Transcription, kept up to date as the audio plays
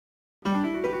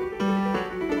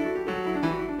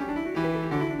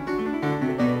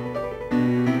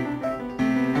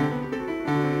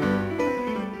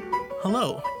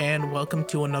welcome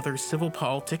to another Civil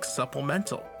Politics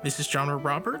Supplemental. This is John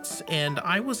Roberts, and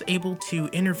I was able to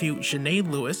interview Janae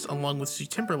Lewis along with Sue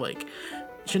Timberlake.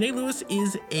 Janae Lewis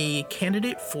is a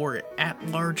candidate for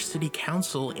at-large city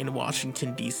council in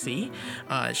Washington, D.C.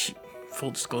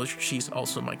 Full disclosure, she's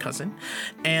also my cousin.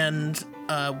 And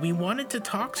we wanted to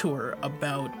talk to her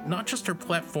about not just her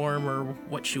platform or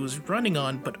what she was running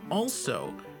on, but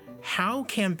also how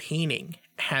campaigning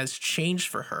has changed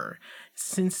for her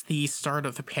since the start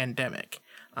of the pandemic.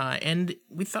 And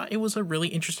we thought it was a really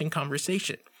interesting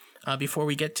conversation. Before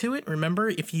we get to it, remember,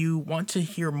 if you want to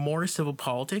hear more civil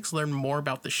politics, learn more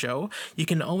about the show, you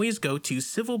can always go to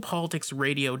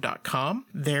civilpoliticsradio.com.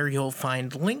 There you'll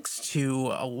find links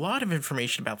to a lot of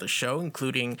information about the show,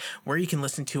 including where you can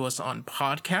listen to us on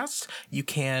podcasts. You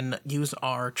can use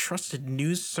our trusted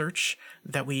news search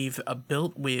that we've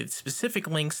built with specific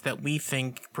links that we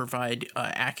think provide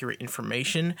accurate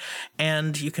information.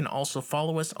 And you can also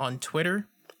follow us on Twitter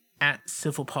at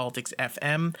Civil Politics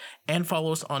FM, and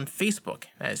follow us on Facebook.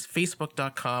 That is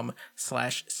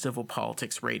facebook.com/Civil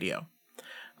Politics Radio.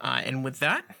 And with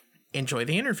that, enjoy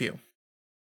the interview.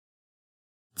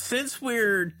 Since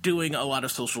we're doing a lot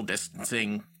of social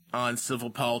distancing on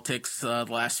Civil Politics, the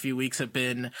last few weeks have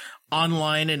been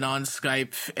online and on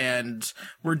Skype, and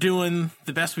we're doing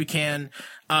the best we can.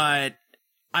 I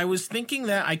was thinking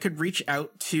that I could reach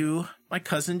out to my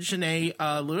cousin Janae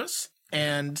Lewis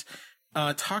and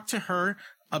talk to her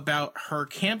about her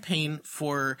campaign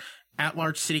for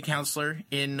at-large city councilor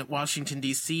in Washington,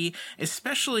 D.C.,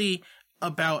 especially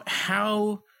about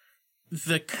how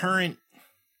the current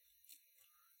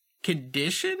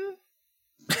condition,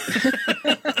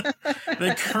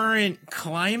 the current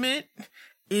climate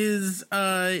is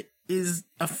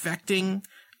affecting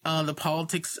the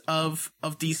politics of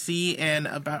D.C. and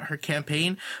about her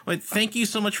campaign. But thank you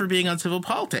so much for being on Civil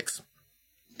Politics.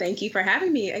 Thank you for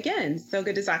having me again. So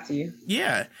good to talk to you.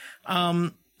 Yeah.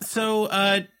 So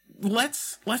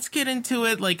let's get into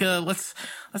it. Let's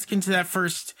get into that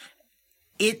first.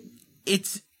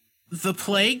 It's the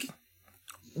plague.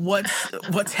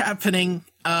 What's happening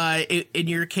in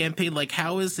your campaign? Like,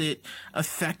 how is it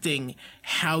affecting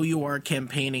how you are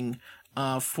campaigning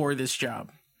for this job?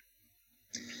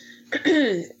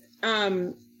 We've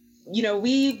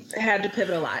had to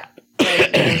pivot a lot.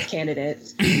 As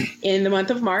candidates. In the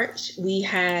month of March, we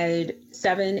had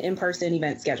 7 in-person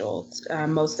events scheduled,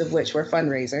 most of which were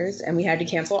fundraisers, and we had to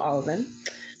cancel all of them.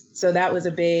 So that was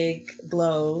a big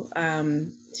blow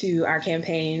to our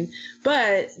campaign.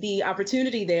 But the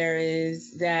opportunity there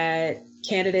is that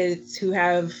candidates who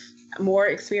have more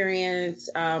experience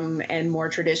and more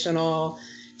traditional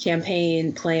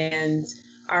campaign plans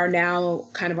are now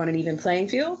kind of on an even playing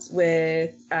field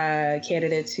with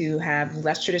candidates who have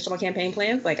less traditional campaign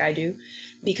plans like I do,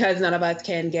 because none of us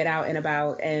can get out and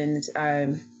about and,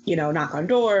 knock on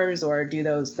doors or do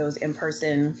those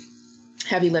in-person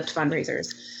heavy lift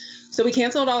fundraisers. So we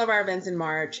canceled all of our events in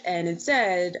March, and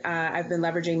instead I've been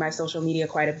leveraging my social media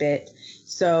quite a bit.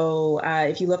 So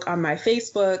if you look on my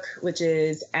Facebook, which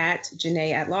is at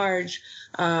Janae at Large,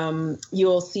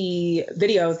 you'll see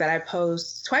videos that I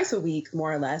post twice a week,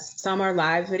 more or less. Some are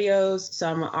live videos,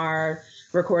 some are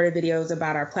recorded videos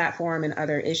about our platform and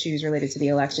other issues related to the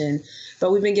election.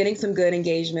 But we've been getting some good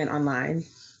engagement online.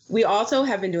 We also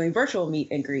have been doing virtual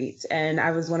meet and greets, and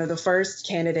I was one of the first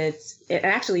candidates,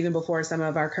 actually even before some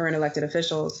of our current elected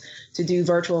officials, to do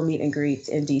virtual meet and greets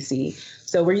in DC.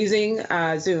 So we're using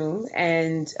Zoom,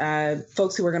 and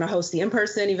folks who are going to host the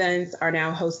in-person events are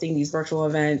now hosting these virtual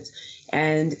events,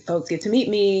 and folks get to meet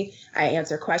me. I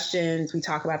answer questions. We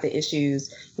talk about the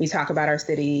issues. We talk about our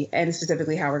city and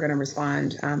specifically how we're going to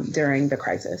respond during the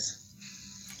crisis.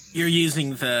 You're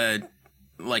using this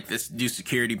new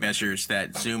security measures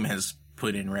that Zoom has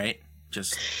put in, right?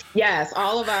 Yes,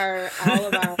 all of our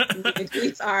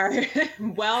tweets are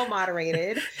well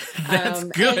moderated. That's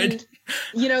good. And,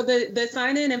 the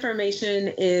sign-in information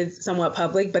is somewhat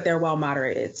public, but they're well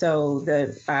moderated. So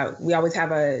we always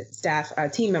have a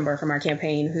team member from our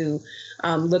campaign who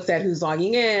looks at who's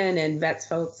logging in and vets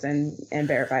folks and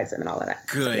verifies them and all of that.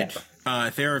 Good. So, yeah.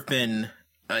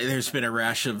 There's been a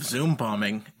rash of Zoom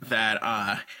bombing that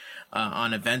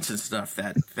on events and stuff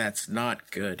that's not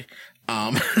good.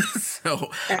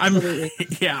 So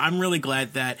I'm really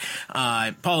glad that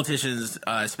politicians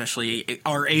especially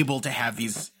are able to have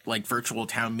these virtual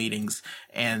town meetings,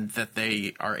 and that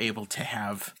they are able to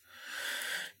have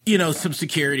some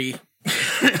security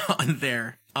on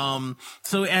there.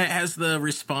 So has the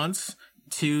response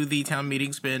to the town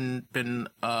meetings been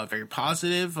very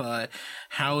positive?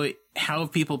 How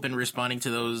have people been responding to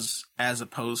those as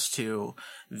opposed to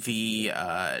the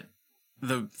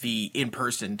the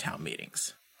in-person town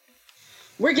meetings?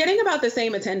 We're getting about the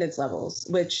same attendance levels,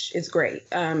 which is great.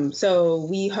 So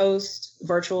we host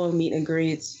virtual meet and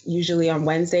greets usually on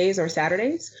Wednesdays or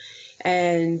Saturdays,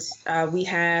 and we've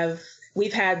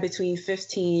had between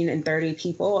 15 and 30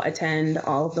 people attend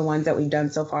all of the ones that we've done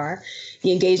so far.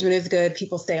 The engagement is good.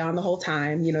 People stay on the whole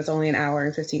time. It's only an hour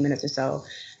and 15 minutes or so.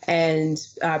 And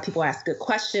people ask good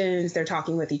questions. They're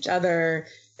talking with each other.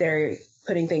 They're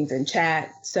putting things in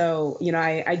chat. So,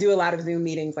 I do a lot of Zoom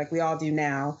meetings like we all do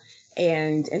now.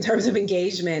 And in terms of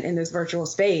engagement in this virtual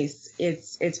space,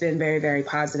 it's been very, very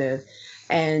positive.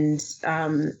 And,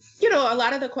 a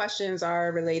lot of the questions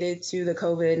are related to the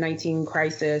COVID-19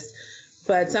 crisis,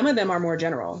 but some of them are more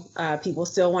general. People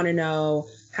still want to know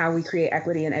how we create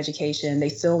equity in education. They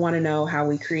still want to know how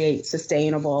we create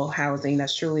sustainable housing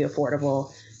that's truly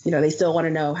affordable. They still want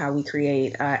to know how we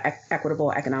create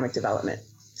equitable economic development.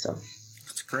 So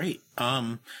that's great.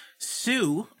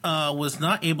 Sue was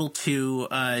not able to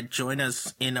join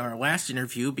us in our last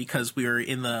interview because we were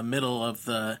in the middle of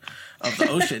the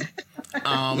ocean.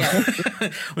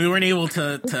 We weren't able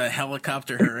to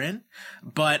helicopter her in,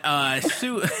 but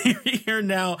Sue, you're here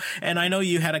now, and I know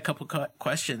you had a couple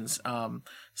questions.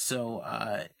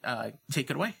 So take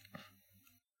it away.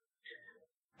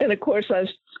 And of course, I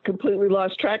completely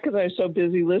lost track because I was so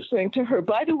busy listening to her.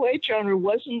 By the way, Jonah,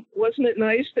 wasn't it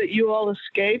nice that you all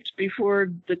escaped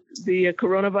before the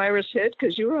coronavirus hit?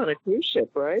 Because you were on a cruise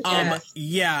ship, right? Yes.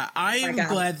 Yeah, I am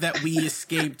glad that we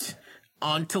escaped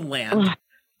onto land.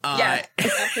 Yes.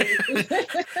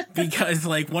 Because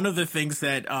one of the things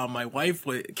that my wife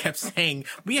kept saying,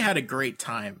 we had a great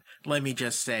time, let me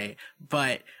just say,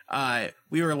 but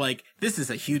we were like, this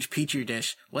is a huge petri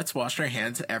dish, let's wash our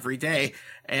hands every day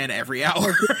and every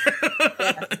hour.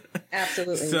 Yeah,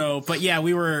 absolutely. So, but yeah,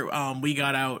 we were we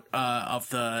got off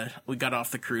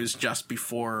the cruise just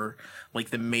before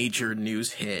the major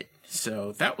news hit,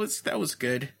 so that was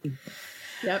good.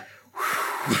 Yep.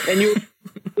 And you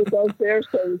were both there,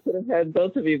 so you could have had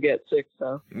both of you get sick.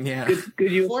 So yeah,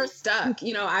 good you or stuck.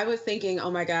 I was thinking, oh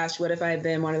my gosh, what if I had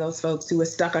been one of those folks who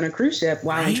was stuck on a cruise ship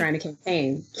while I'm trying to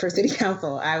campaign for city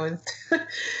council?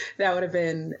 That would have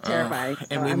been terrifying.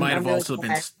 And we might have also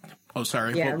been. Oh,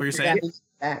 sorry. Yeah, what were you saying?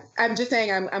 I'm just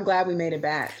saying, I'm glad we made it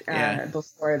back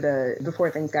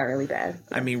before things got really bad.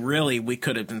 I mean, really, we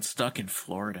could have been stuck in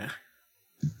Florida.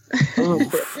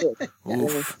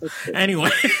 Oof. Anyway.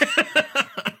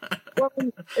 Well,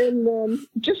 and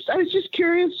I was just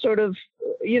curious, sort of,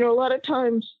 a lot of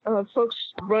times folks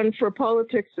run for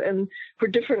politics and for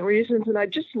different reasons, and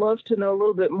I'd just love to know a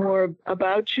little bit more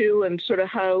about you and sort of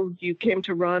how you came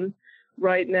to run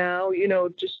right now,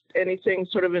 just anything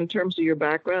sort of in terms of your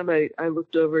background. I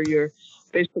looked over your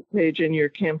Facebook page and your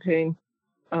campaign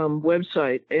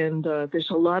website, and there's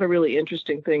a lot of really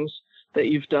interesting things that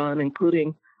you've done,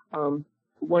 including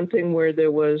one thing where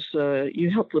there was,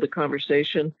 you helped with a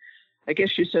conversation. I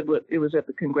guess you said it was at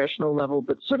the congressional level,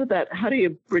 but sort of that, how do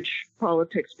you bridge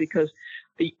politics? Because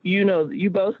you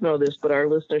both know this, but our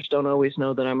listeners don't always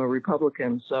know that I'm a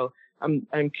Republican. So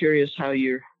I'm curious how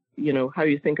how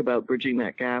you think about bridging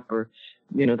that gap or,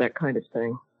 that kind of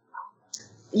thing.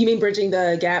 You mean bridging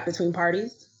the gap between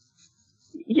parties?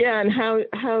 Yeah, and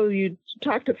how you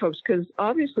talk to folks, because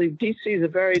obviously DC is a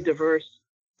very diverse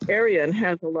area and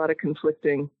has a lot of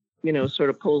conflicting, sort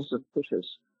of pulls and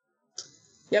pushes.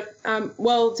 Yep.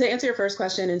 Well, to answer your first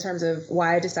question in terms of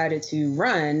why I decided to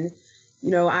run,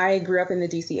 I grew up in the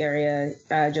DC area,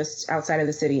 just outside of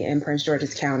the city in Prince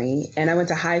George's County, and I went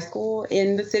to high school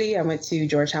in the city. I went to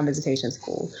Georgetown Visitation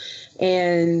School.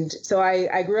 And so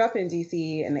I grew up in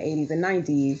DC in the 80s and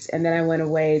 90s, and then I went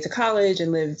away to college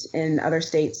and lived in other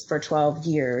states for 12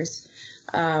 years.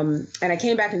 And I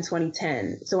came back in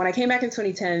 2010. So when I came back in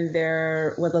 2010,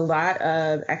 there was a lot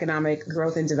of economic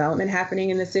growth and development happening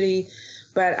in the city.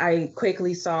 But I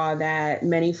quickly saw that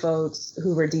many folks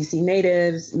who were DC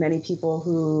natives, many people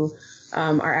who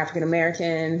are African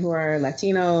American, who are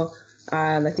Latina,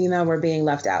 were being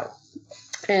left out.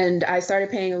 And I started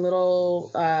paying a little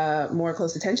more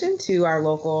close attention to our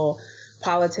local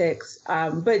politics,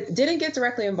 but didn't get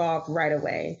directly involved right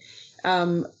away.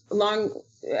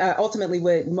 Ultimately,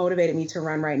 what motivated me to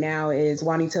run right now is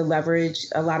wanting to leverage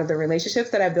a lot of the relationships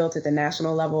that I built at the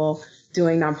national level,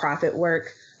 doing nonprofit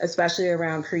work, especially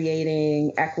around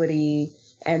creating equity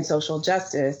and social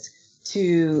justice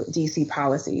to DC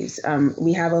policies.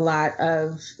 We have a lot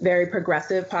of very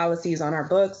progressive policies on our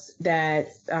books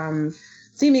that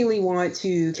seemingly want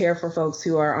to care for folks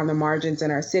who are on the margins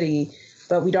in our city,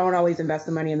 but we don't always invest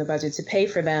the money in the budget to pay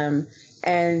for them.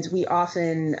 And we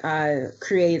often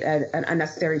create an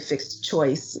unnecessary fixed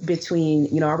choice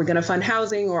between, are we going to fund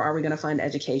housing or are we going to fund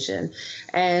education?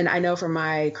 And I know from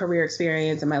my career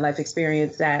experience and my life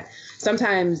experience that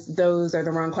sometimes those are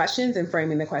the wrong questions, and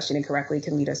framing the question incorrectly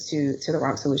can lead us to the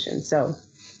wrong solution. So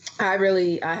I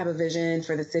have a vision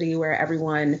for the city where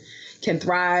everyone can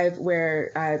thrive,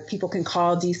 where people can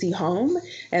call DC home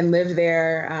and live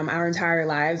there our entire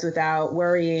lives without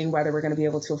worrying whether we're going to be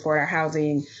able to afford our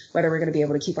housing, whether we're going to be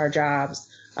able to keep our jobs,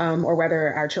 or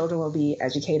whether our children will be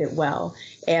educated well.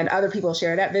 And other people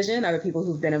share that vision. Other people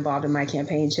who've been involved in my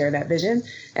campaign share that vision.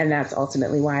 And that's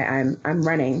ultimately why I'm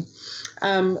running.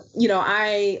 I'm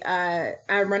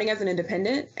running as an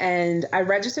independent, and I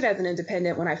registered as an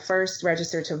independent when I first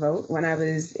registered to vote when I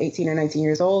was 18 or 19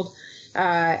 years old.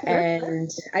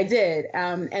 And I did.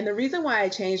 And the reason why I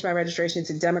changed my registration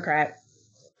to Democrat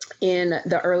in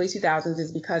the early 2000s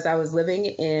is because I was living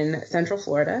in Central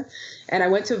Florida, and I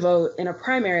went to vote in a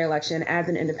primary election as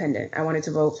an independent. I wanted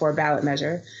to vote for a ballot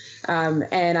measure.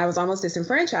 And I was almost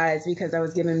disenfranchised because I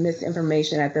was given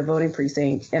misinformation at the voting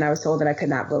precinct, and I was told that I could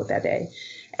not vote that day.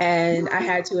 And I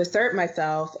had to assert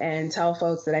myself and tell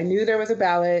folks that I knew there was a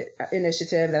ballot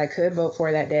initiative that I could vote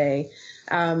for that day.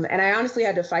 And I honestly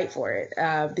had to fight for it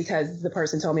because the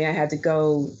person told me I had to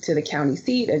go to the county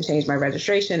seat and change my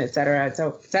registration, et cetera, et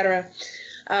cetera.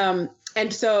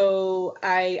 And so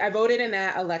I voted in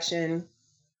that election.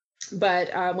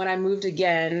 But when I moved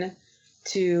again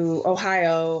to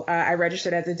Ohio, I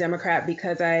registered as a Democrat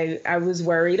because I was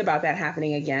worried about that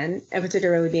happening again, and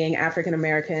particularly being African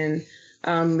American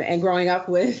and growing up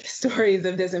with stories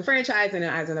of disenfranchisement and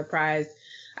eyes on the prize.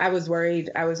 I was worried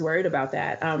about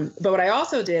that. But what I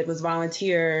also did was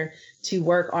volunteer to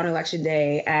work on election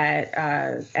day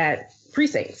at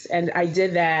precincts. And I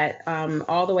did that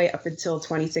all the way up until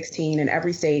 2016 in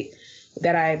every state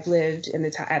that I've lived in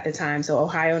at the time. So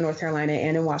Ohio, North Carolina,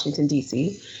 and in Washington,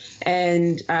 D.C.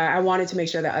 And I wanted to make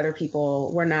sure that other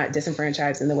people were not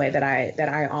disenfranchised in the way that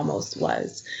I almost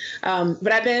was.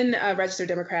 But I've been a registered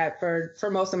Democrat for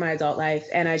most of my adult life,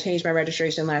 and I changed my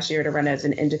registration last year to run as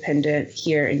an independent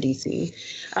here in DC.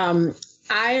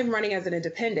 I am running as an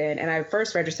independent, and I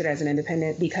first registered as an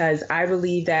independent because I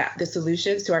believe that the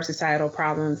solutions to our societal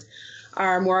problems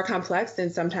are more complex than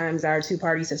sometimes our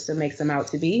two-party system makes them out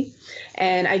to be.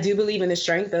 And I do believe in the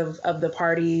strength of the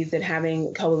parties and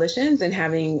having coalitions and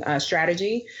having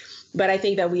strategy. But I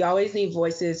think that we always need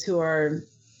voices who are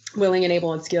willing and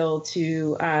able and skilled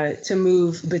to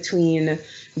move between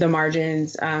the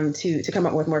margins to come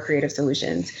up with more creative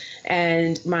solutions.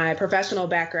 And my professional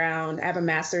background, I have a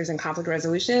master's in conflict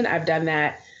resolution. I've done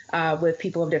that with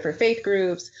people of different faith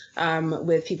groups,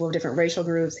 with people of different racial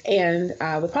groups, and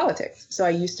with politics. So I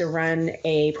used to run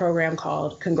a program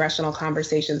called Congressional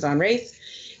Conversations on Race,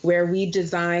 where we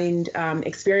designed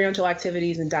experiential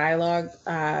activities and dialogue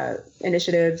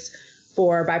initiatives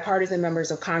for bipartisan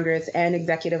members of Congress and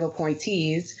executive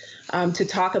appointees to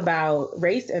talk about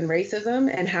race and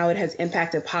racism and how it has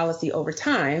impacted policy over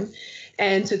time,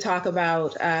 and to talk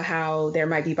about how there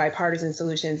might be bipartisan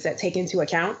solutions that take into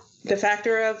account the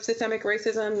factor of systemic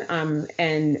racism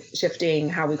and shifting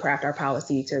how we craft our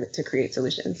policy to create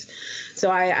solutions. So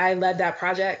I led that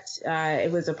project.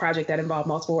 It was a project that involved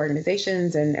multiple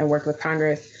organizations and worked with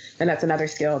Congress. And that's another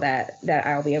skill that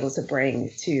I'll be able to bring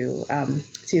to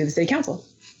the city council.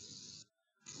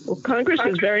 Well, Congress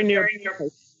is very near.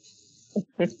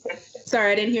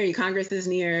 Sorry, I didn't hear you. Congress is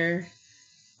nearby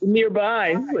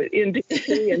in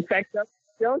DC. In fact,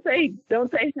 don't they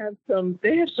have some?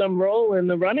 They have some role in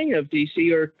the running of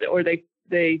DC, or they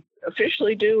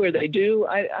officially do, or they do.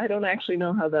 I don't actually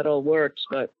know how that all works,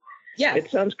 but yeah,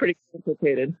 it sounds pretty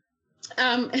complicated.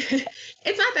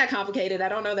 It's not that complicated. I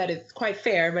don't know that it's quite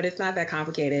fair, but it's not that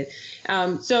complicated.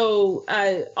 So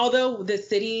although the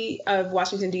city of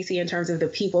Washington, D.C., in terms of the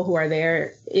people who are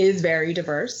there, is very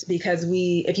diverse, because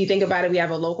if you think about it, we have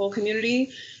a local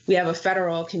community, we have a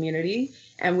federal community,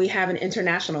 and we have an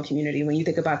international community when you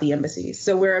think about the embassies.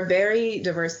 So we're a very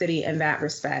diverse city in that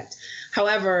respect.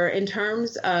 However, in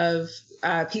terms of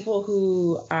people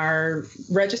who are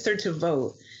registered to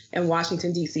vote in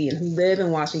Washington, D.C., and who live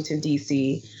in Washington,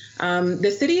 D.C.,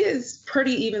 the city is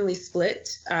pretty evenly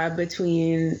split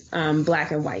between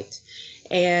Black and white.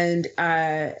 And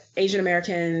Asian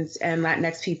Americans and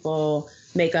Latinx people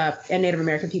and Native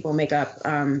American people make up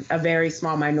a very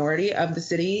small minority of the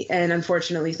city, and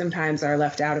unfortunately sometimes are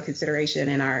left out of consideration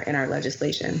in our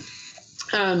legislation.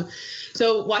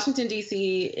 So Washington,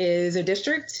 D.C. is a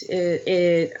district.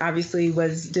 It obviously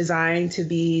was designed to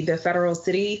be the federal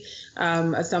city,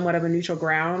 somewhat of a neutral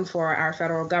ground for our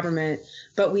federal government.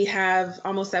 But we have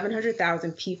almost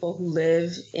 700,000 people who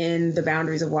live in the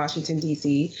boundaries of Washington,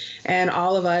 D.C., and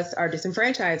all of us are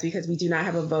disenfranchised because we do not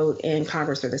have a vote in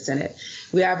Congress or the Senate.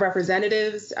 We have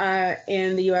representatives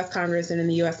in the U.S. Congress and in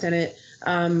the U.S. Senate.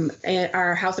 And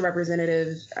our House of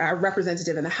Representatives, our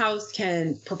representative in the House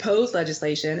can propose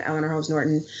legislation, Eleanor Holmes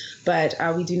Norton, but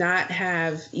we do not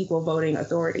have equal voting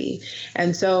authority.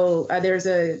 And so there's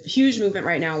a huge movement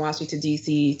right now in Washington,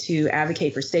 D.C. to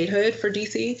advocate for statehood for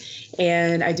D.C.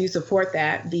 And I do support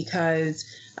that because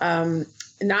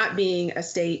not being a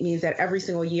state means that every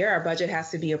single year our budget has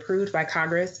to be approved by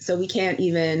Congress. So we can't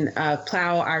even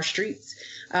plow our streets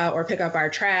or pick up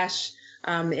our trash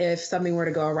if something were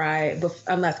to go awry,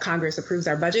 unless Congress approves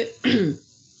our budget.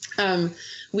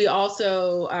 We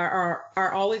also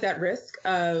are always at risk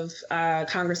of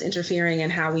Congress interfering in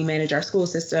how we manage our school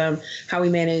system, how we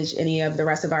manage any of the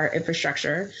rest of our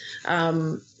infrastructure,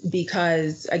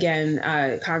 because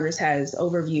again, Congress has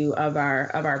overview of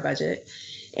our budget.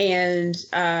 And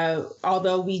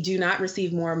although we do not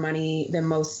receive more money than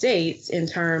most states in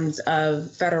terms of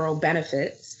federal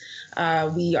benefits,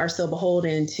 we are still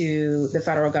beholden to the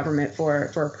federal government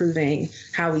for approving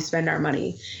how we spend our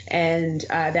money. And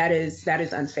that is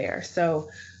unfair. So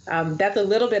that's a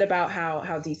little bit about how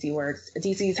DC works.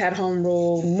 DC's had home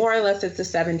rule more or less since the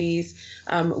 70s.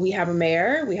 We have a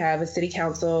mayor, we have a city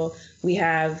council, we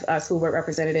have school board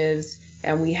representatives,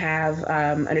 and we have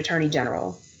an attorney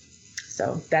general.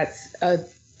 So that's a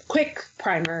quick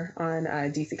primer on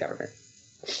DC government.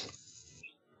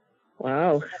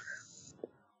 Wow.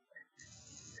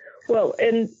 Well,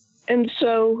 and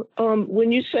so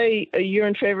when you say you're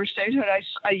in favor of statehood,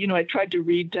 I tried to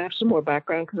read to have some more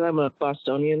background because I'm a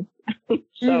Bostonian,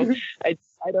 so I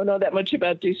don't know that much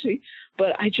about DC,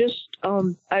 but I just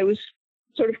I was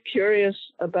sort of curious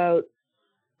about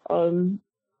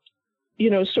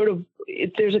sort of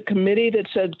if there's a committee that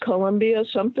said Columbia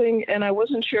something, and I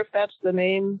wasn't sure if that's the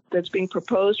name that's being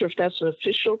proposed or if that's an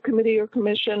official committee or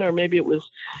commission, or maybe it was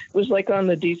like on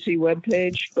the DC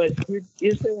webpage. But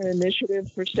is there an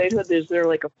initiative for statehood? Is there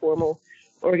like a formal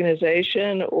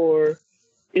organization, or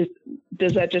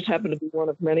does that just happen to be one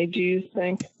of many, do you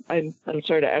think? I'm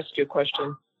sorry to ask you a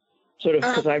question, sort of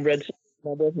because I read something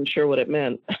and I wasn't sure what it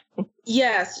meant.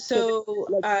 Yes. So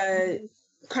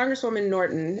Congresswoman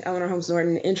Norton, Eleanor Holmes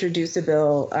Norton, introduced a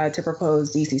bill to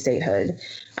propose DC statehood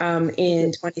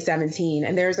in 2017.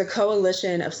 And there's a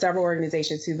coalition of several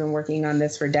organizations who've been working on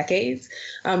this for decades.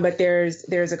 But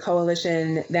there's a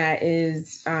coalition that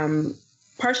is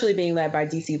partially being led by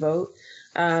DC Vote.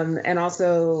 And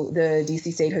also the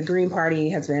DC Statehood Green Party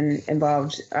has been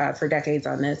involved for decades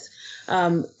on this.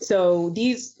 So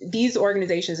these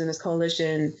organizations in this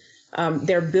coalition,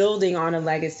 they're building on a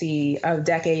legacy of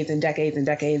decades and decades and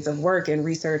decades of work and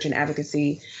research and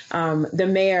advocacy. The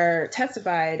mayor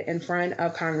testified in front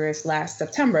of Congress last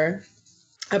September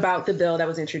about the bill that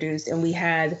was introduced, and we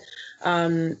had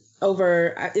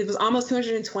it was almost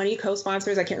 220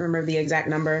 co-sponsors. I can't remember the exact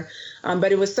number,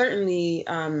 but it was certainly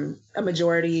the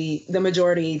majority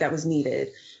that was needed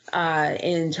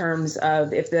in terms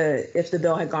of if the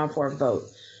bill had gone for a vote.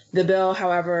 The bill,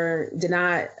 however, did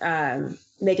not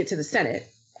make it to the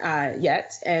Senate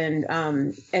yet. And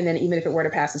then even if it were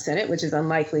to pass the Senate, which is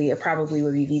unlikely, it probably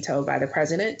would be vetoed by the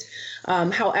president.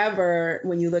 However,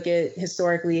 when you look at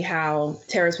historically how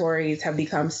territories have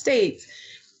become states,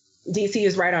 DC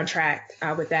is right on track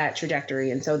with that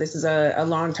trajectory. And so this is a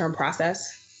long-term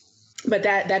process. But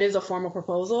that is a formal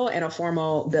proposal and a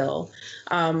formal bill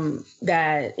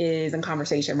that is in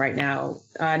conversation right now,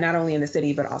 not only in the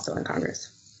city, but also in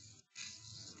Congress.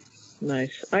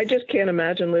 Nice. I just can't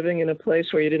imagine living in a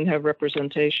place where you didn't have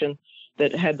representation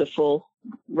that had the full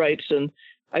rights. And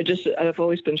I've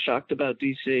always been shocked about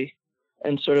DC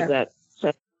and sort of that.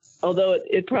 Although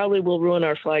it probably will ruin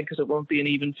our flag because it won't be in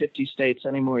even 50 states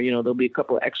anymore. There'll be a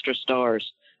couple of extra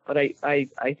stars. But I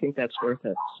think that's worth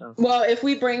it. So. Well, if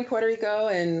we bring Puerto Rico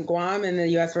and Guam and the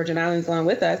U.S. Virgin Islands along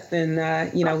with us, then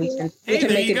we can make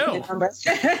it a number.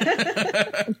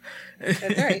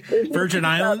 That's right. Virgin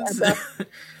Islands. That's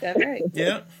right.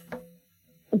 Yeah.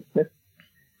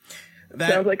 That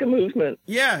sounds like a movement.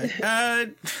 Yeah.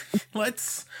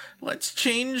 Let's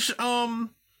change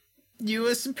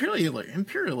U.S.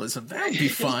 imperialism. That would be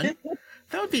fun.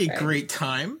 That would be a great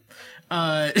time.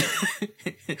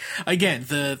 Again,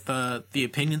 the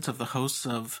opinions of the hosts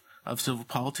of Civil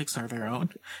Politics are their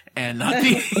own, and not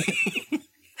the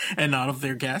and not of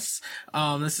their guests,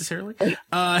 necessarily.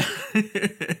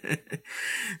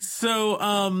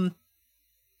 So,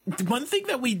 one thing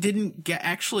that we didn't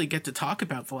actually get to talk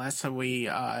about the last time we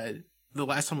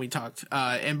talked,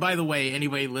 and by the way,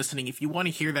 anybody listening, if you want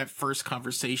to hear that first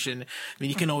conversation, I mean,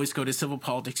 you can always go to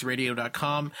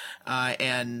civilpoliticsradio.com,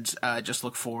 and just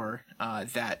look for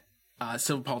that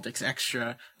Civil Politics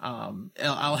Extra.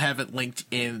 I'll have it linked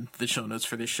in the show notes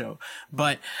for this show.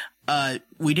 But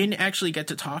we didn't actually get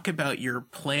to talk about your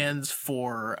plans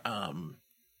for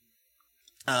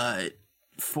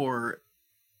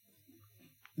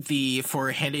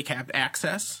handicap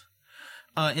access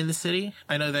in the city.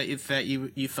 I know that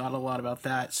you thought a lot about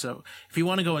that. So if you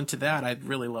want to go into that, I'd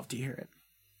really love to hear it.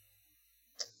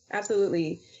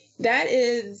 Absolutely. That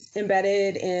is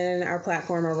embedded in our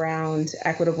platform around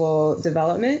equitable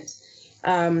development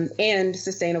and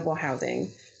sustainable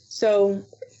housing. So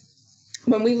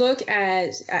when we look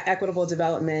at equitable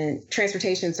development,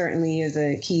 transportation certainly is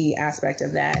a key aspect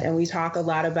of that. And we talk a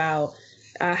lot about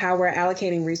how we're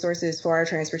allocating resources for our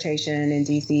transportation in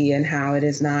DC and how it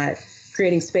is not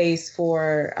creating space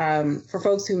for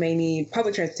folks who may need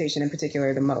public transportation in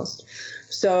particular the most.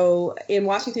 So in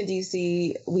Washington,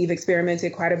 D.C., we've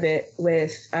experimented quite a bit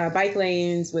with bike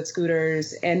lanes, with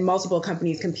scooters, and multiple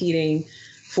companies competing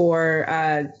for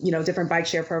different bike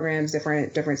share programs,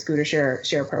 different scooter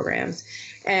share programs.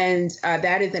 And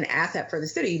that is an asset for the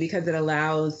city because it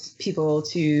allows people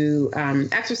to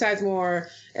exercise more.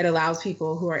 It allows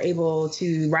people who are able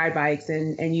to ride bikes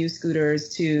and use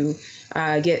scooters to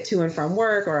get to and from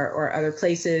work or other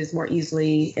places more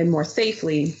easily and more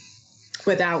safely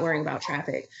without worrying about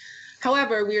traffic.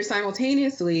 However, we are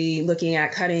simultaneously looking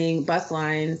at cutting bus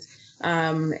lines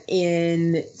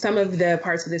in some of the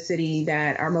parts of the city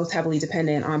that are most heavily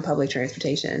dependent on public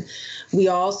transportation. We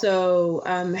also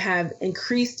have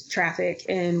increased traffic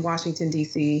in Washington,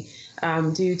 D.C.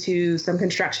 Due to some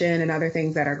construction and other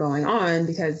things that are going on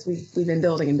because we've been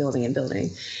building and building and building.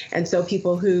 And so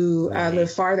people who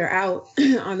live farther out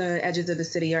on the edges of the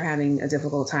city are having a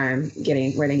difficult time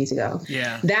getting where they need to go.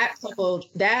 Yeah. That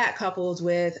coupled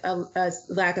with a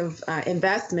lack of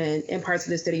investment in parts of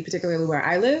the city, particularly where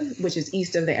I live, which is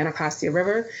east of the Anacostia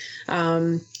River.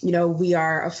 We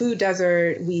are a food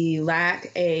desert. We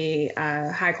lack a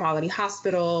high quality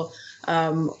hospital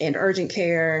and urgent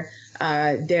care.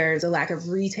 There's a lack of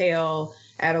retail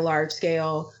at a large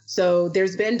scale. So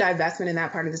there's been divestment in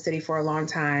that part of the city for a long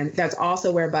time. That's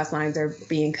also where bus lines are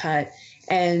being cut.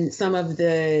 And some of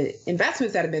the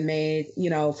investments that have been made,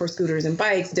 for scooters and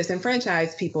bikes,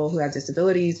 disenfranchise people who have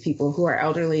disabilities, people who are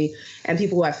elderly, and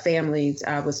people who have families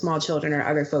with small children or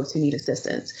other folks who need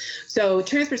assistance. So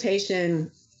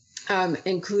transportation,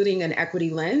 including an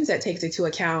equity lens that takes into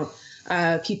account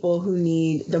people who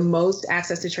need the most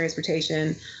access to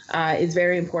transportation is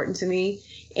very important to me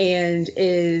and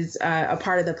is a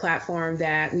part of the platform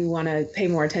that we want to pay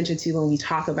more attention to when we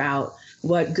talk about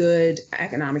what good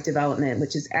economic development,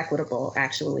 which is equitable,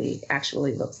 actually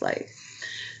looks like.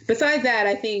 Besides that,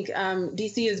 I think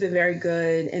DC has been very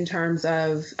good in terms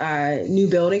of new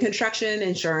building construction,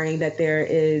 ensuring that there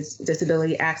is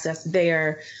disability access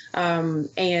there,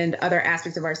 and other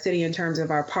aspects of our city in terms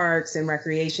of our parks and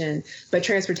recreation. But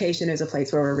transportation is a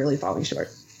place where we're really falling short.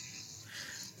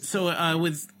 So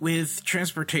with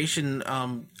transportation,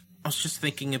 I was just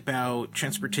thinking about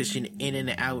transportation in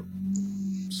and out.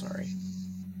 Sorry.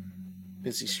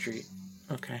 Busy street.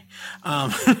 Okay.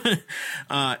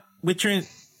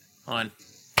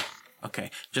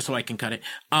 Okay, just so I can cut it.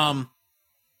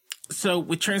 So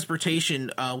with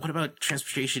transportation, what about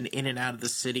transportation in and out of the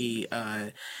city?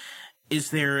 Is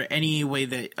there any way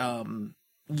that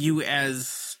you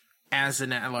as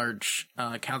an at-large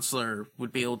counselor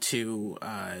would be able to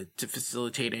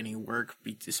facilitate any work,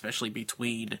 especially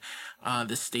between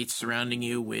the states surrounding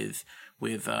you with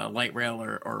light rail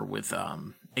or with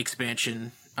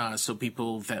expansion, so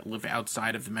people that live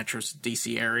outside of the Metro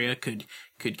DC area could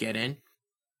get in?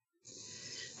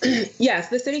 Yes,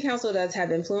 the city council does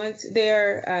have influence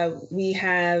there. We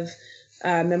have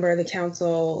a member of the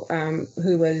council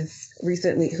who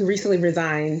recently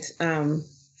resigned.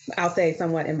 I'll say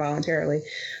somewhat involuntarily.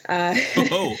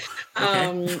 Okay.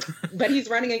 But he's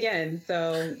running again,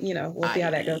 so we'll see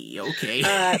how that goes. Okay.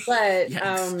 But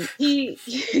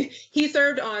he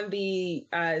served on the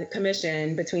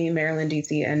commission between Maryland,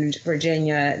 DC, and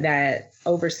Virginia that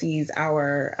oversees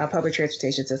our public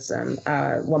transportation system,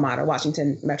 WMATA,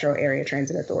 Washington Metro Area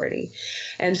Transit Authority.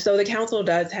 And so the council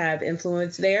does have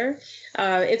influence there.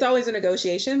 It's always a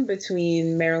negotiation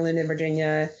between Maryland and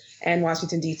Virginia and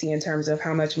Washington, D.C. in terms of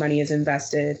how much money is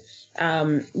invested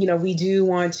We do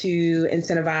want to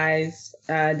incentivize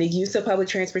the use of public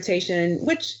transportation,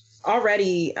 which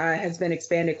already has been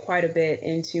expanded quite a bit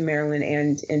into Maryland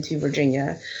and into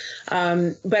Virginia.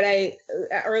 But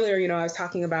earlier, I was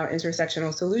talking about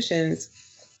intersectional solutions,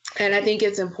 and I think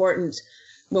it's important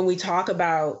when we talk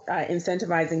about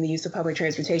incentivizing the use of public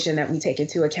transportation that we take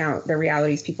into account the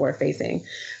realities people are facing.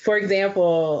 For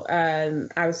example,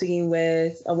 I was speaking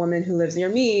with a woman who lives near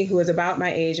me who is about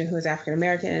my age and who is African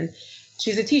American.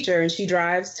 She's a teacher and she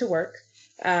drives to work,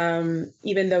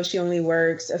 even though she only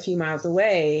works a few miles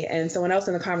away. And someone else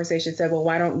in the conversation said, well,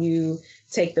 why don't you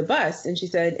take the bus? And she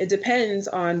said, it depends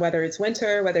on whether it's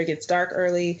winter, whether it gets dark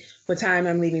early, what time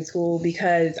I'm leaving school,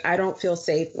 because I don't feel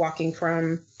safe walking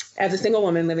as a single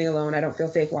woman living alone, I don't feel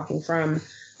safe walking from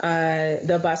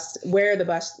the bus, where the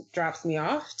bus drops me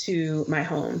off, to my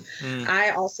home.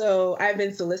 I've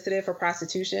been solicited for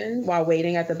prostitution while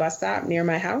waiting at the bus stop near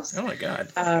my house. Oh my God.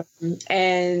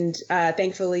 And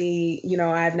thankfully,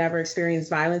 I've never experienced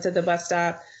violence at the bus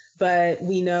stop, but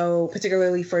we know,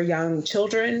 particularly for young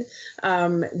children,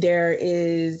 there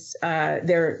have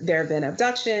been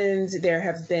abductions, there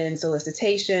have been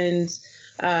solicitations,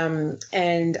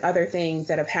 and other things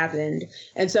that have happened.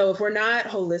 And so if we're not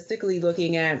holistically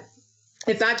looking at,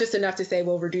 it's not just enough to say,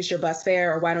 well, reduce your bus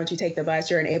fare, or why don't you take the bus?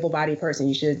 You're an able-bodied person.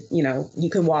 You should, you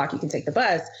can walk, you can take the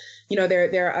bus.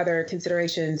 There are other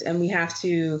considerations, and we have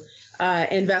to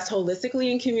invest holistically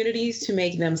in communities to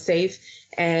make them safe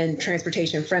and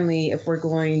transportation friendly if we're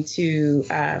going to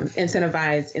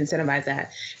incentivize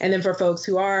that. And then for folks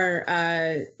who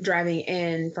are driving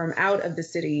in from out of the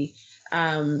city,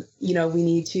 we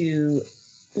need to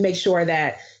make sure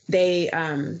that they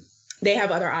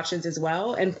have other options as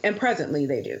well, and presently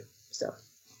they do. So,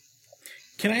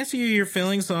 can I ask you your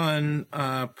feelings on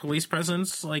police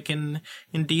presence, like in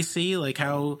DC, like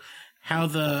how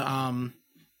the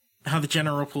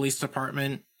general police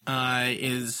department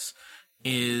is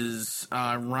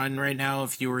run right now?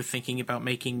 If you were thinking about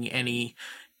making any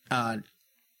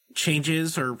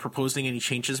changes or proposing any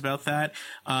changes about that,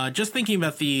 just thinking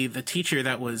about the teacher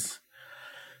that was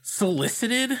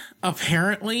solicited,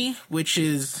 apparently, which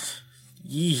is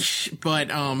yeesh, but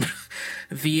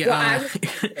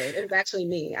it was actually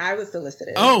me. I was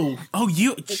solicited. Oh,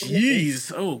 you,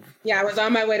 jeez. Oh, yeah, I was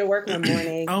on my way to work one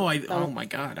morning. Oh my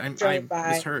God, I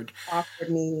misheard.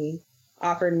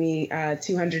 Offered me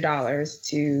 $200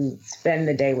 to spend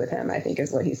the day with him, I think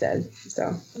is what he said.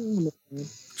 So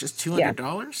just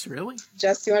 $200, really?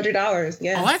 Just $200,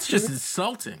 yeah. Oh, that's just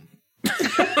insulting.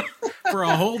 For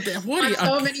a whole day. What? On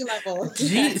so many levels.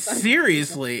 Geez,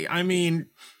 seriously, I mean.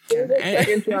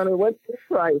 Johnny, what's the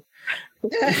price?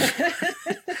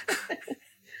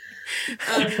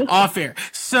 Off air.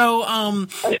 So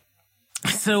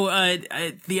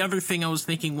the other thing I was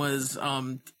thinking was,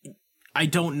 I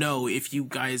don't know if you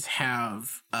guys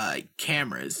have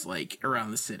cameras like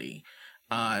around the city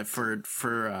for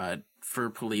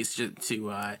police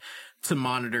to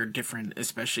monitor different,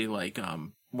 especially like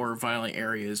more violent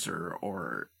areas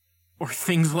or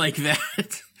things like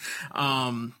that.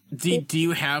 Do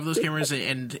you have those cameras?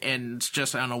 And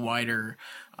just on a wider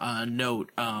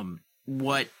note,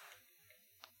 what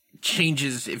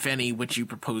changes, if any, would you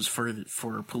propose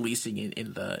for policing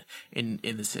in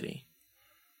the city?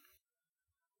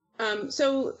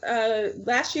 So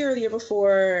last year or the year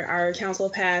before, our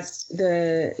council passed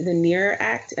the NEAR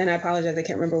Act, and I apologize, I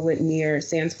can't remember what NEAR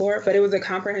stands for, but it was a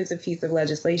comprehensive piece of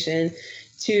legislation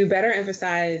to better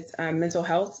emphasize mental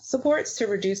health supports to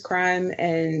reduce crime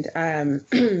and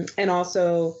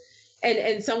also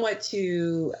somewhat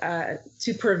to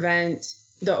prevent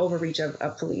the overreach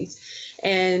of police.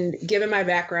 And given my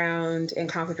background in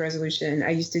conflict resolution,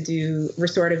 I used to do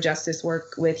restorative justice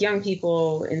work with young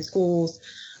people in schools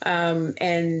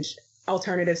and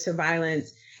alternatives to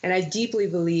violence. And I deeply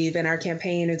believe, and our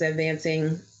campaign is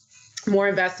advancing more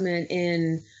investment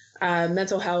in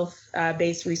mental health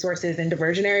based resources and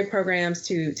diversionary programs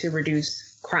to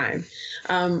reduce crime.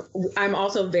 I'm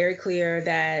also very clear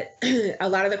that a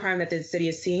lot of the crime that the city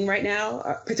is seeing right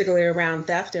now, particularly around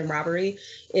theft and robbery,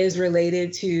 is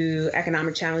related to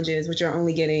economic challenges, which are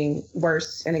only getting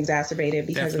worse and exacerbated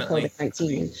because of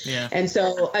COVID-19. Yeah. And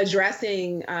so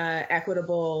addressing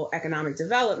equitable economic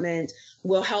development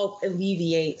will help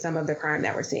alleviate some of the crime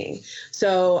that we're seeing.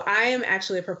 So I am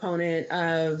actually a proponent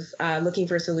of looking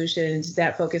for solutions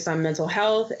that focus on mental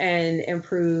health and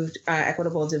improved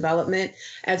equitable development,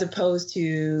 as opposed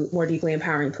to more deeply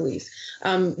empowering police.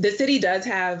 The city does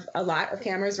have a lot of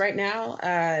cameras right now,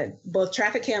 both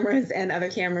traffic cameras and other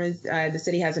cameras. The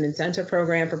city has an incentive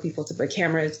program for people to put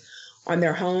cameras on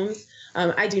their homes.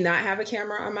 I do not have a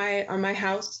camera on my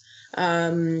house.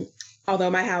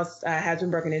 Although my house has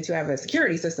been broken into, I have a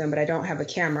security system, but I don't have a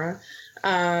camera.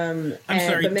 I'm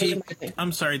sorry.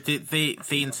 Did they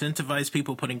incentivize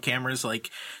people putting cameras? Like,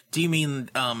 do you mean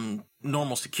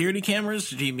normal security cameras?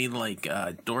 Do you mean like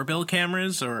doorbell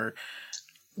cameras or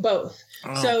both?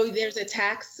 Oh. So there's a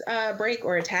tax break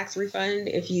or a tax refund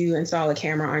if you install a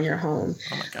camera on your home.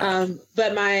 Oh my God.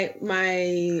 But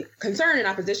my concern and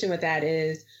opposition with that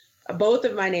is both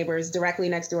of my neighbors directly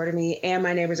next door to me and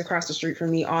my neighbors across the street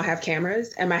from me all have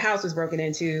cameras, and my house was broken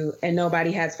into and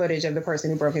nobody has footage of the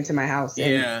person who broke into my house.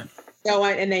 Yeah.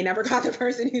 And they never caught the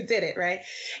person who did it. Right.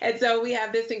 And so we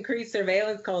have this increased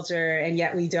surveillance culture, and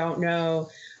yet we don't know,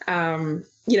 and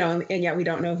yet we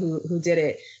don't know who did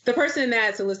it. The person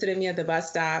that solicited me at the bus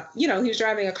stop, he was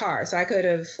driving a car. So I could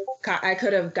have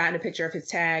gotten a picture of his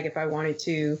tag if I wanted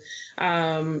to.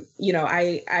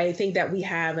 I think that we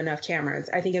have enough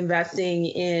cameras. I think investing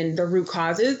in the root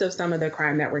causes of some of the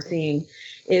crime that we're seeing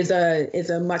is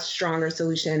a much stronger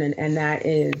solution. And that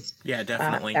is, yeah,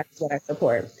 definitely. That's what I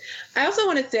support. I also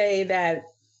want to say that,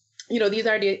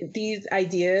 these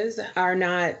ideas are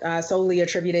not solely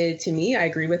attributed to me. I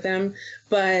agree with them.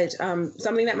 But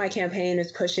something that my campaign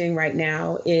is pushing right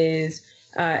now is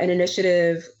an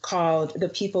initiative called the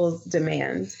People's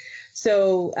Demands.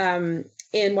 So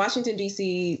in Washington,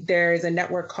 D.C., there's a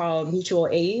network called Mutual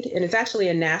Aid, and it's actually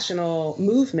a national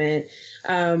movement,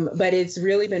 but it's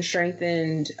really been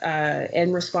strengthened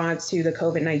in response to the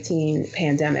COVID-19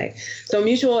 pandemic. So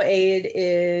Mutual Aid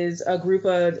is a group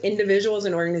of individuals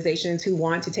and organizations who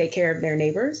want to take care of their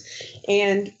neighbors.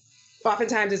 And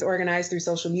oftentimes it's organized through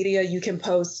social media. You can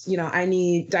post, I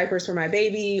need diapers for my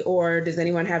baby, or does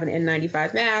anyone have an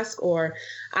N95 mask, or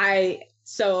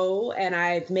and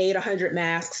I've made 100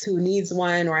 masks, who needs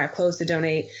one, or I have clothes to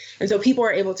donate. And so people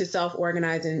are able to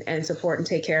self-organize and support and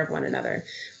take care of one another.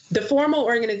 The formal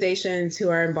organizations who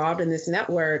are involved in this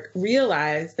network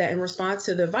realized that in response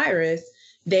to the virus,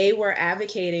 they were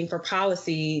advocating for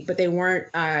policy, but they weren't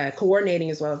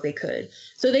coordinating as well as they could.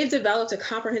 So they've developed a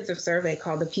comprehensive survey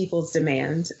called the People's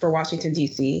Demands for Washington,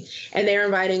 D.C., and they're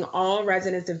inviting all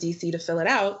residents of D.C. to fill it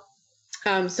out.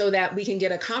 So that we can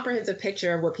get a comprehensive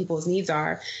picture of what people's needs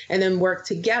are, and then work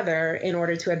together in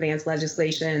order to advance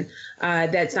legislation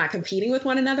that's not competing with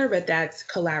one another, but that's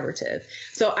collaborative.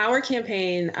 So our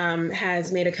campaign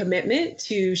has made a commitment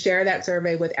to share that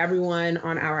survey with everyone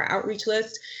on our outreach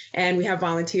list, and we have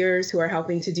volunteers who are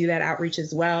helping to do that outreach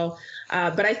as well.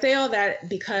 But I say all that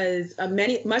because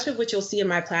much of what you'll see in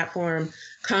my platform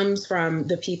comes from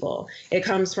the people. It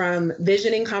comes from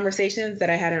visioning conversations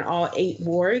that I had in all 8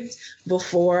 wards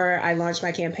before I launched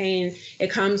my campaign.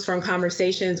 It comes from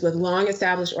conversations with long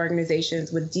established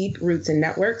organizations with deep roots and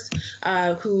networks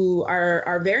who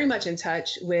are very much in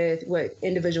touch with what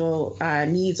individual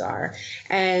needs are.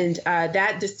 And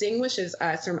that distinguishes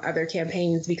us from other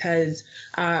campaigns because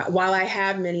while I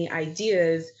have many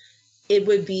ideas, it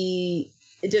would be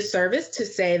a disservice to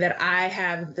say that I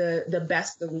have the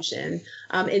best solution.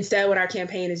 Instead, what our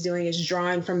campaign is doing is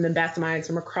drawing from the best minds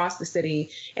from across the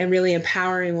city and really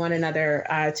empowering one another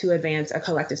to advance a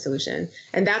collective solution.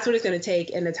 And that's what it's going to take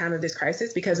in the time of this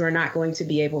crisis, because we're not going to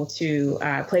be able to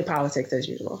play politics as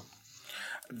usual.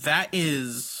 That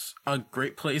is a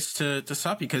great place to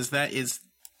stop, because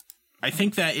I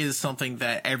think that is something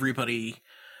that everybody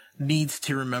needs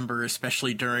to remember,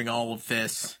 especially during all of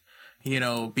this.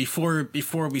 Before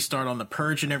we start on the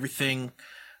purge and everything,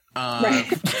 right.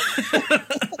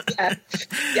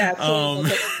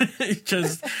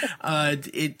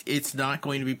 It's not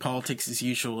going to be politics as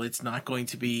usual. It's not going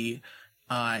to be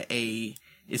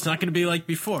it's not going to be like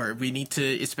before. We need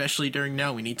to, especially during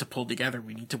now, we need to pull together.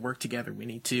 We need to work together. We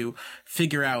need to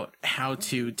figure out how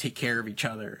to take care of each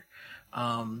other.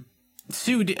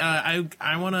 Sue,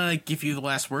 I want to give you the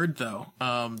last word, though.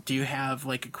 Do you have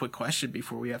a quick question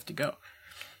before we have to go?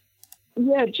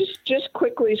 Yeah, just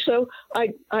quickly. So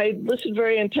I listened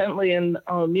very intently, and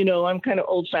I'm kind of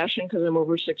old fashioned because I'm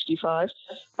over 65.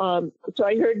 So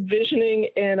I heard visioning,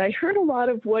 and I heard a lot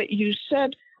of what you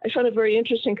said. I found it very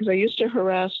interesting because I used to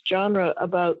harass Genre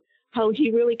about how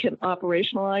he really can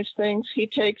operationalize things. He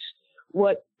takes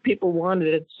what people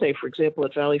wanted, say, for example,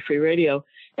 at Valley Free Radio,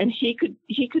 and he could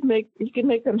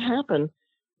make them happen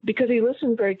because he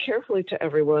listened very carefully to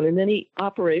everyone, and then he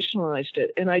operationalized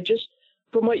it. And I just,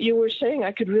 from what you were saying,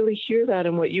 I could really hear that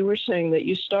in what you were saying, that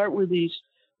you start with these,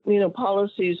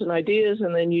 policies and ideas,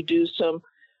 and then you do some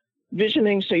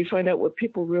visioning so you find out what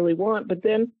people really want. But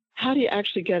then how do you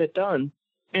actually get it done?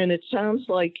 And it sounds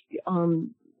like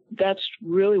that's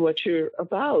really what you're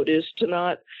about, is to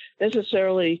not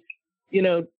necessarily,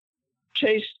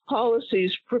 chase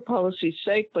policies for policy's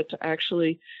sake, but to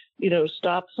actually,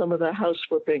 stop some of the house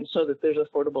flipping so that there's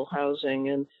affordable housing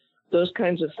and those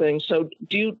kinds of things. So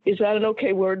is that an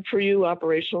okay word for you,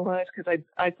 operationalize? Because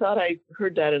I thought I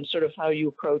heard that in sort of how you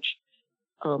approach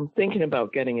thinking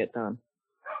about getting it done.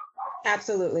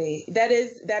 Absolutely. That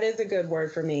is a good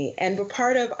word for me. And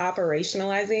part of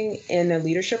operationalizing in a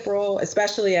leadership role,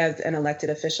 especially as an elected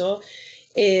official,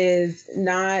 is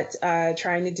not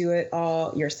trying to do it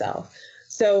all yourself.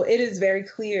 So it is very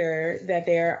clear that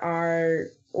there are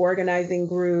organizing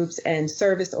groups and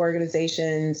service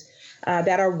organizations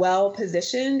that are well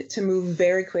positioned to move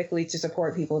very quickly to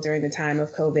support people during the time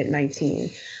of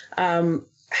COVID-19.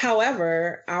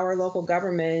 However, our local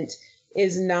government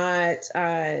is not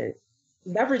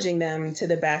leveraging them to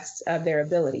the best of their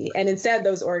ability. And instead,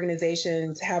 those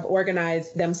organizations have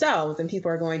organized themselves and people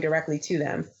are going directly to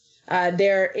them.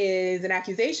 There is an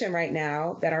accusation right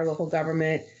now that our local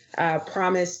government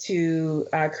promised to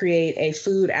create a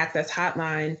food access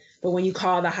hotline. But when you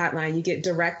call the hotline, you get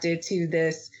directed to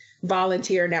this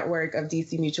volunteer network of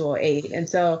DC Mutual Aid. And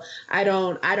so I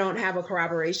don't have a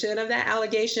corroboration of that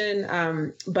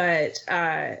allegation. But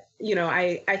I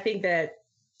think that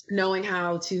knowing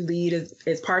how to lead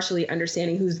is partially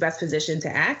understanding who's best positioned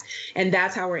to act. And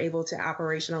that's how we're able to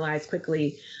operationalize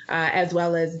quickly, as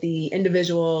well as the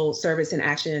individual service and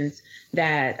actions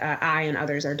that I and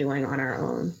others are doing on our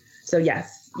own. So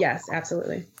yes,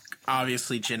 absolutely.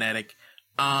 Obviously genetic.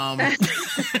 May I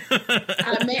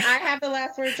have the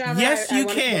last word, John? Yes, you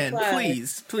can.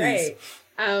 Please. Great.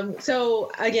 So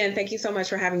again, thank you so much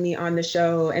for having me on the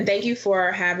show, and thank you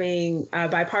for having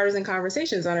bipartisan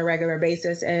conversations on a regular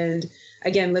basis, and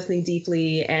again, listening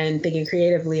deeply and thinking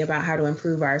creatively about how to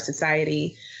improve our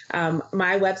society.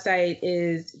 My website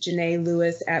is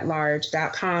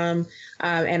JanaeLewisAtLarge.com,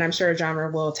 and I'm sure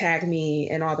Jamra will tag me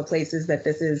in all the places that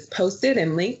this is posted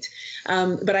and linked.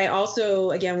 But I also,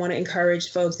 again, want to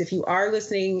encourage folks, if you are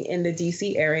listening in the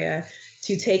DC area,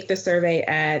 to take the survey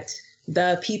at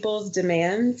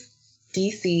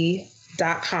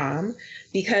thepeoplesdemandsdc.com,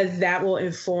 because that will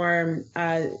inform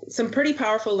some pretty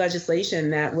powerful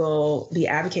legislation that will be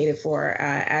advocated for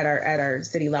at our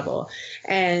city level.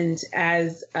 And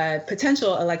as a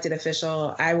potential elected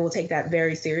official, I will take that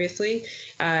very seriously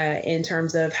in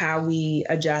terms of how we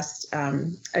adjust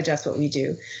what we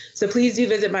do. So please do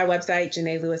visit my website,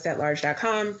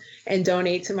 JanaeLewisAtLarge.com, and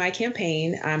donate to my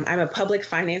campaign. I'm a public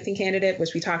financing candidate,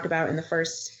 which we talked about in the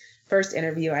first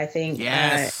interview, I think.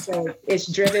 Yes. So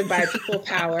it's driven by people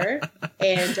power,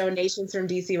 and donations from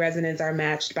DC residents are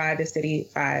matched by the city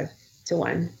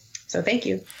 5-1. So thank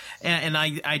you. And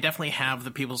I definitely have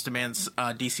the People's Demands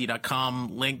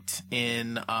DC.com linked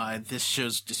in this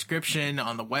show's description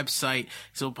on the website,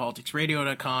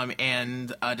 civilpoliticsradio.com,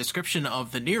 and a description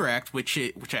of the NEAR Act, which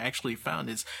I actually found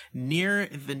is the NEAR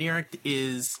Act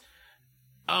is.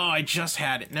 Oh, I just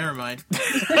had it. Never mind.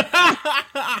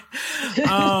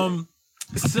 And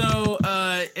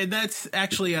that's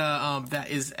actually that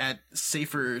is at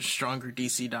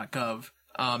saferstrongerdc.gov.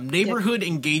 Neighborhood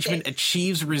engagement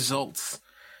achieves results.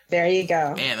 There you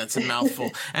go. Man, that's a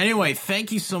mouthful. Anyway,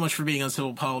 thank you so much for being on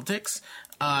Civil Politics.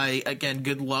 Again,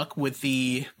 good luck with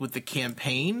the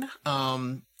campaign.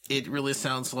 It really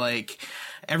sounds like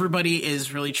everybody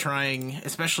is really trying,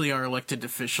 especially our elected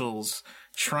officials,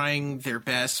 trying their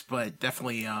best, but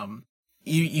definitely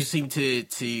you seem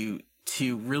to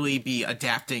really be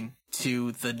adapting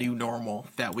to the new normal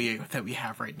that we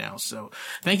have right now. So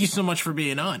thank you so much for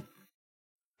being on.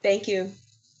 Thank you.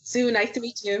 Sue, nice to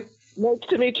meet you. Nice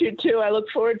to meet you too. I look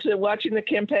forward to watching the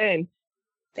campaign.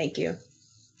 Thank you.